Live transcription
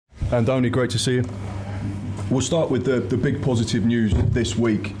Andoni, great to see you. We'll start with the big positive news this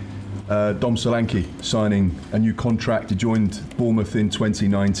week. Dom Solanke signing a new contract. He joined Bournemouth in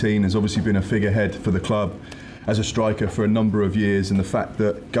 2019, has obviously been a figurehead for the club as a striker for a number of years, and the fact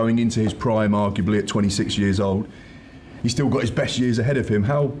that going into his prime, arguably at 26 years old, he's still got his best years ahead of him.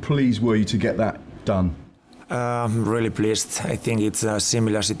 How pleased were you to get that done? I'm really pleased. I think it's a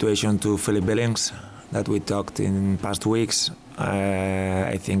similar situation to Philip Billings that we talked in past weeks.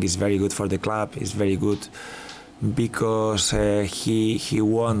 I think it's very good for the club. It's very good because he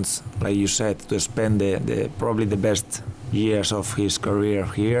wants, like you said, to spend probably the best years of his career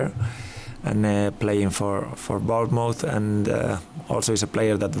here and playing for Bournemouth, and also is a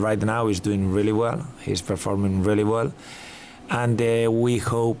player that right now is doing really well. He's performing really well, and we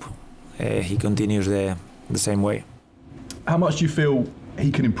hope he continues the same way. How much do you feel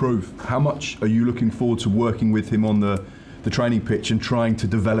he can improve? How much are you looking forward to working with him on the training pitch and trying to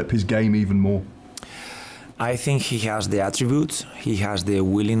develop his game even more? I think he has the attributes, he has the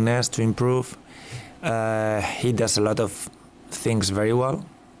willingness to improve. He does a lot of things very well.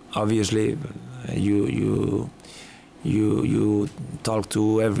 Obviously, you talk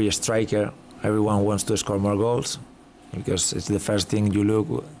to every striker, everyone wants to score more goals because it's the first thing you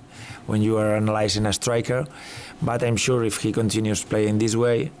look when you are analyzing a striker. But I'm sure if he continues playing this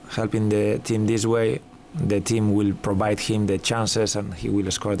way, helping the team this way, the team will provide him the chances and he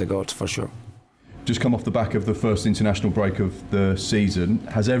will score the goals for sure. Just come off the back of the first international break of the season.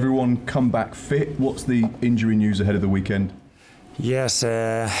 Has everyone come back fit? What's the injury news ahead of the weekend? Yes,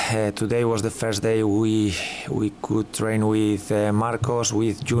 today was the first day we could train with Marcos,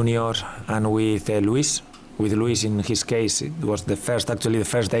 with Junior and with Luis. With Luis, in his case, it was the first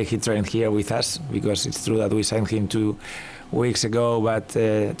day he trained here with us, because it's true that we signed him 2 weeks ago, but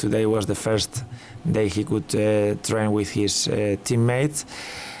today was the first day he could train with his teammates.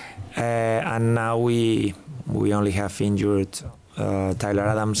 And now we only have injured Tyler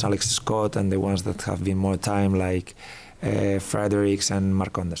Adams, Alex Scott, and the ones that have been more time, like Fredericks and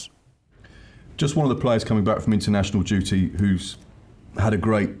Marcondes. Just one of the players coming back from international duty who's had a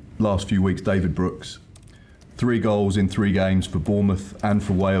great last few weeks, David Brooks. 3 goals in 3 games for Bournemouth and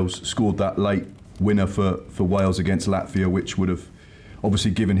for Wales, scored that late winner for Wales against Latvia, which would have obviously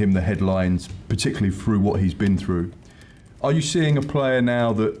given him the headlines, particularly through what he's been through. Are you seeing a player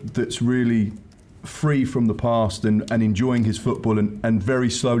now that's really free from the past and enjoying his football and very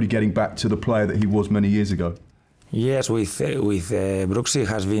slowly getting back to the player that he was many years ago? Yes, with Brooks it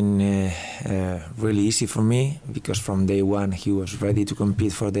has been really easy for me, because from day one he was ready to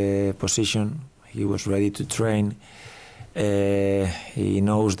compete for the position. He was ready to train. He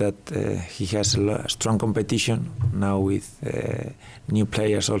knows that he has a strong competition now with new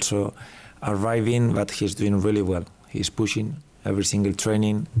players also arriving, but he's doing really well. He's pushing every single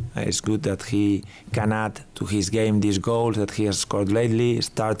training. It's good that he can add to his game these goals that he has scored lately,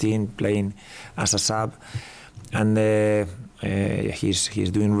 starting, playing as a sub, and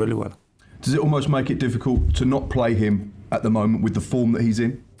he's doing really well. Does it almost make it difficult to not play him at the moment with the form that he's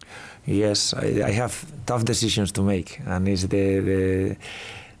in? Yes, I have tough decisions to make, and it's the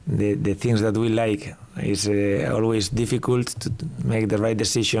things that we like. It's always difficult to make the right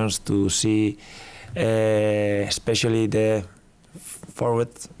decisions, to see especially the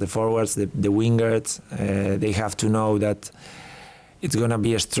forwards, the wingers. They have to know that it's going to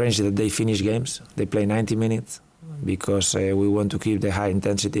be strange that they finish games. They play 90 minutes because we want to keep the high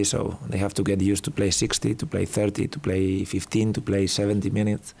intensity, so they have to get used to play 60, to play 30, to play 15, to play 70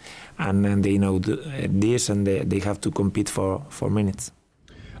 minutes. And then they know this, and they have to compete for minutes.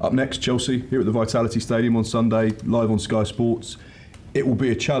 Up next, Chelsea, here at the Vitality Stadium on Sunday, live on Sky Sports. It will be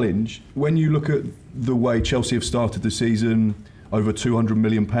a challenge. When you look at the way Chelsea have started the season, over £200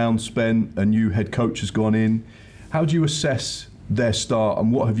 million spent, a new head coach has gone in, how do you assess their start,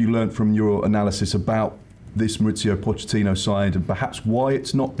 and what have you learned from your analysis about this Mauricio Pochettino side, and perhaps why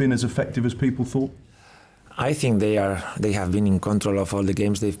it's not been as effective as people thought? I think they have been in control of all the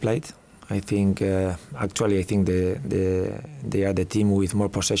games they've played. I think actually I think they are the team with more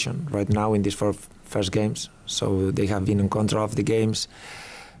possession right now in these 4 first games. So they have been in control of the games.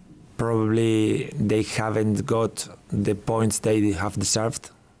 Probably they haven't got the points they have deserved,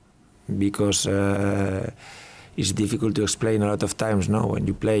 because it's difficult to explain a lot of times. No, when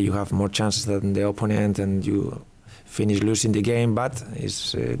you play, you have more chances than the opponent, and you finish losing the game. But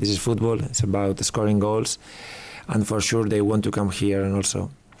this is football. It's about scoring goals, and for sure they want to come here and also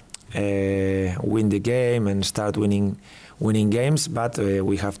win the game and start winning games. But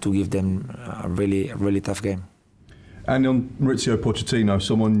we have to give them a really tough game. And on Mauricio Pochettino,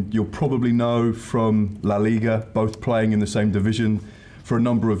 someone you'll probably know from La Liga, both playing in the same division, for a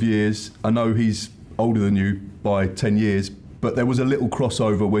number of years. I know he's older than you by 10 years, but there was a little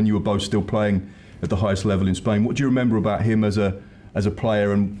crossover when you were both still playing at the highest level in Spain. What do you remember about him as a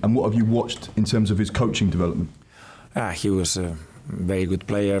player, and what have you watched in terms of his coaching development? He was a very good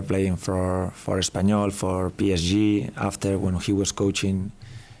player, playing for Espanyol, for PSG. After, when he was coaching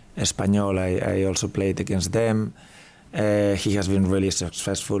Espanyol, I also played against them. He has been really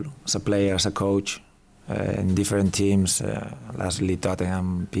successful as a player, as a coach, in different teams, lastly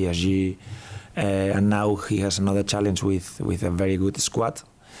Tottenham, PSG, and now he has another challenge with a very good squad.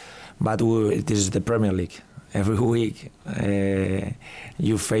 But this is the Premier League. Every week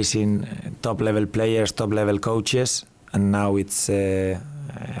you're facing top-level players, top-level coaches, and now it's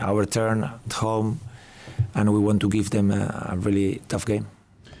our turn at home, and we want to give them a really tough game.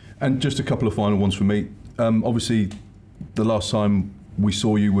 And just a couple of final ones for me. Obviously, the last time we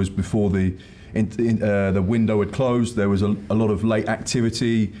saw you was before the window had closed. There was a lot of late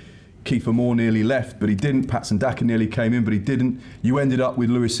activity. Kiefer Moore nearly left, but he didn't. Patson Daka nearly came in, but he didn't. You ended up with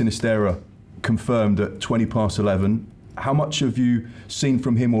Luis Sinisterra confirmed at 11:20. How much have you seen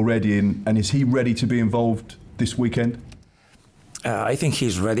from him already, and is he ready to be involved this weekend? I think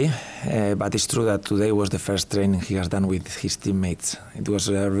he's ready, but it's true that today was the first training he has done with his teammates. It was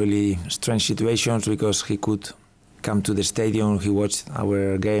a really strange situation because he could come to the stadium, he watched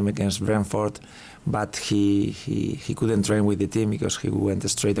our game against Brentford, but he couldn't train with the team because he went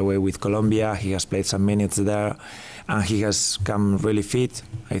straight away with Colombia. He has played some minutes there, and he has come really fit.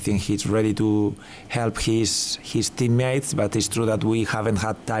 I think he's ready to help his teammates, but it's true that we haven't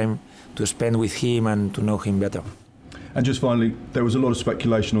had time to spend with him and to know him better. And just finally, there was a lot of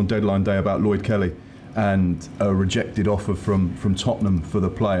speculation on deadline day about Lloyd Kelly and a rejected offer from Tottenham for the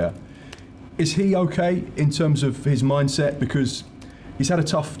player. Is he okay in terms of his mindset? Because he's had a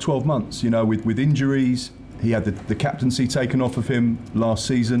tough 12 months, with injuries. He had the captaincy taken off of him last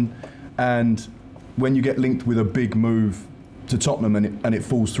season. And when you get linked with a big move to Tottenham and it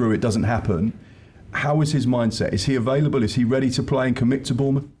falls through, it doesn't happen. How is his mindset? Is he available? Is he ready to play and commit to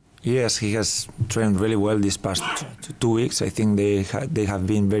Bournemouth? Yes, he has trained really well these past 2 weeks. I think they have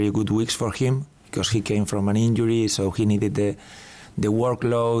been very good weeks for him because he came from an injury, so he needed the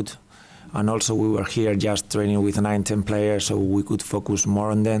workload. And also we were here just training with 9-10 players, so we could focus more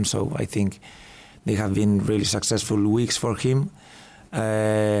on them. So I think they have been really successful weeks for him.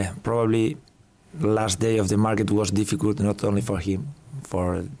 Probably last day of the market was difficult, not only for him,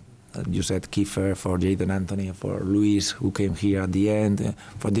 for you said Kiefer, for Jadon Anthony, for Luis, who came here at the end,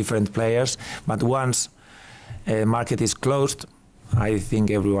 for different players. But once market is closed, I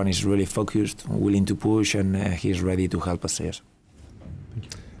think everyone is really focused, willing to push, and he's ready to help us. Yes.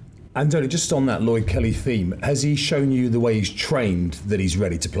 Andoni, just on that Lloyd Kelly theme, has he shown you the way he's trained that he's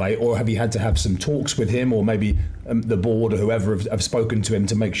ready to play, or have you had to have some talks with him, or maybe the board or whoever have spoken to him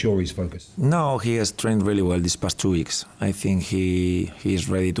to make sure he's focused? No, he has trained really well these past 2 weeks. I think he is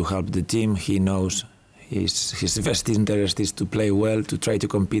ready to help the team. He knows his best interest is to play well, to try to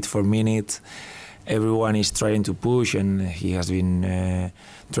compete for minutes. Everyone is trying to push, and he has been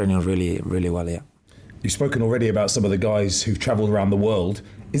training really, really well. Yeah. You've spoken already about some of the guys who've travelled around the world.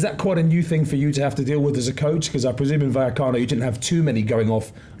 Is that quite a new thing for you to have to deal with as a coach? Because I presume in Vallecano you didn't have too many going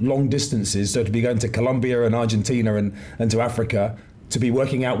off long distances, so to be going to Colombia and Argentina and to Africa, to be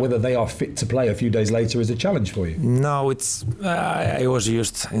working out whether they are fit to play a few days later is a challenge for you. No, I was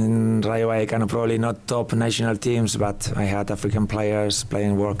used in Rayo Vallecano, probably not top national teams, but I had African players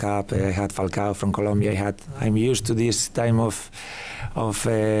playing World Cup. I had Falcao from Colombia. I'm used to this time of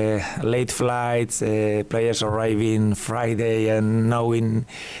late flights, players arriving Friday and knowing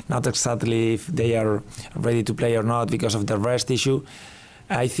not exactly if they are ready to play or not because of the rest issue.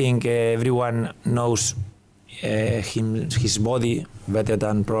 I think everyone knows his body better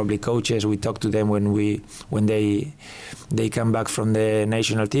than probably coaches. We talk to them when they come back from the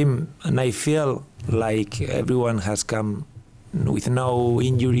national team, and I feel like everyone has come with no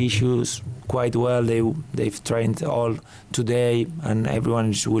injury issues quite well. They've trained all today, and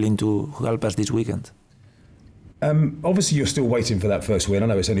everyone is willing to help us this weekend. Obviously you're still waiting for that first win. I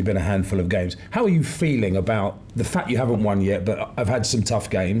know it's only been a handful of games. How are you feeling about the fact you haven't won yet, but I've had some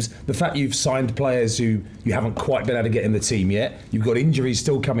tough games, the fact you've signed players who you haven't quite been able to get in the team yet, you've got injuries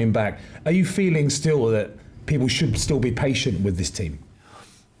still coming back. Are you feeling still that people should still be patient with this team?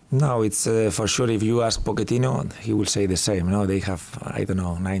 No, it's for sure. If you ask Pochettino, he will say the same. No, they have,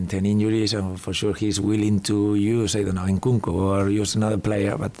 9-10 injuries, and for sure he's willing to use, Nkunku or use another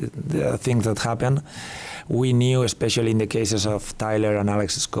player. But there are things that happen. We knew, especially in the cases of Tyler and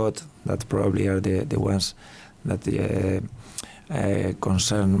Alex Scott, that probably are the ones that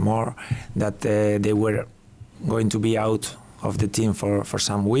concern more, that they were going to be out of the team for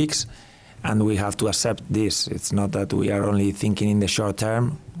some weeks, and we have to accept this. It's not that we are only thinking in the short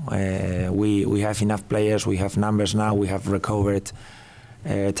term. We have enough players, we have numbers now, we have recovered.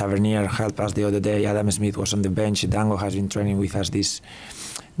 Tavernier helped us the other day, Adam Smith was on the bench, Dango has been training with us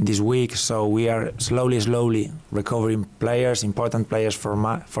this week, so we are slowly recovering players, important players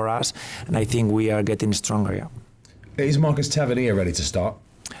for us, and I think we are getting stronger. Yeah. Is Marcus Tavernier ready to start?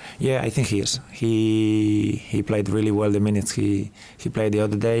 Yeah, I think he is. He played really well the minutes he played the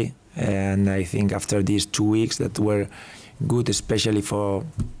other day, and I think after these 2 weeks that were good, especially for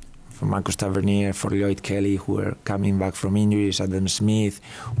Marcus Tavernier, for Lloyd Kelly, who are coming back from injuries, Adam Smith,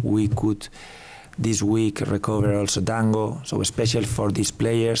 we could this week recover also Dango. So especially for these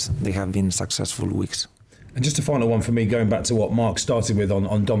players, they have been successful weeks. And just a final one for me, going back to what Mark started with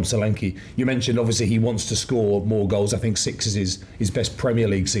on Dom Solanke. You mentioned obviously he wants to score more goals. I think 6 is his best Premier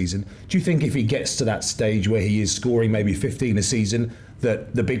League season. Do you think if he gets to that stage where he is scoring maybe 15 a season,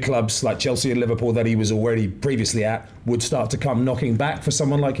 that the big clubs like Chelsea and Liverpool that he was already previously at would start to come knocking back for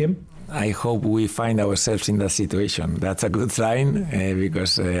someone like him? I hope we find ourselves in that situation. That's a good sign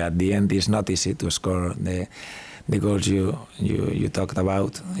because at the end it's not easy to score the goals you talked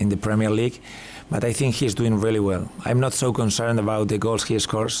about in the Premier League. But I think he's doing really well. I'm not so concerned about the goals he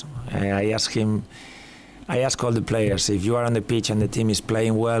scores. I ask all the players, if you are on the pitch and the team is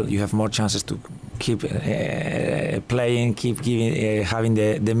playing well, you have more chances to keep playing, keep having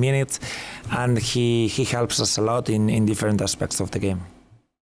the minutes, and he helps us a lot in different aspects of the game.